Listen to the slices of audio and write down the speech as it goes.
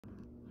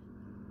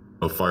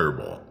A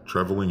fireball,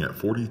 traveling at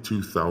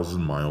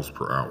 42,000 miles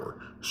per hour,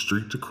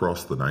 streaked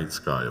across the night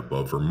sky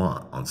above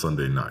Vermont on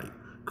Sunday night,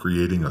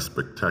 creating a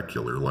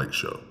spectacular light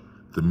show.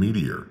 The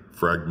meteor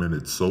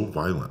fragmented so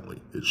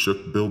violently it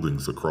shook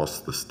buildings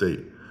across the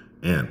state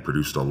and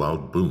produced a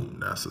loud boom,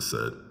 NASA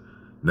said.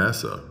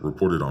 NASA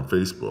reported on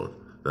Facebook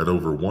that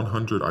over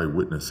 100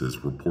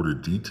 eyewitnesses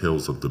reported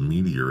details of the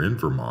meteor in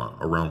Vermont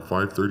around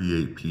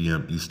 5:38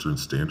 p.m. Eastern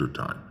Standard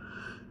Time.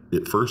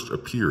 It first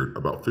appeared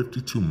about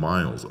 52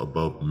 miles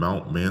above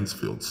Mount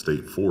Mansfield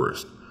State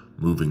Forest,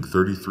 moving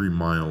 33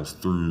 miles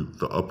through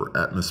the upper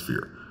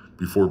atmosphere,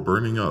 before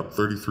burning up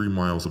 33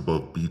 miles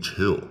above Beach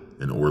Hill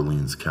in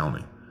Orleans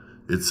County.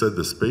 It said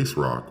the space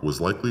rock was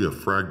likely a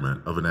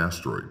fragment of an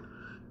asteroid.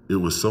 It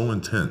was so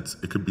intense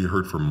it could be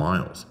heard for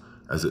miles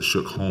as it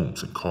shook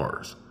homes and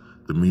cars.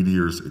 The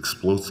meteor's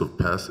explosive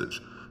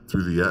passage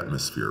through the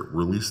atmosphere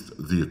released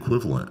the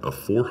equivalent of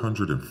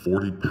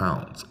 440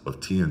 pounds of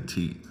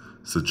TNT,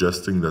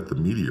 suggesting that the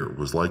meteor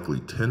was likely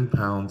 10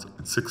 pounds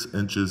and 6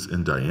 inches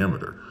in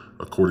diameter,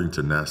 according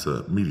to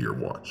NASA Meteor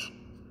Watch.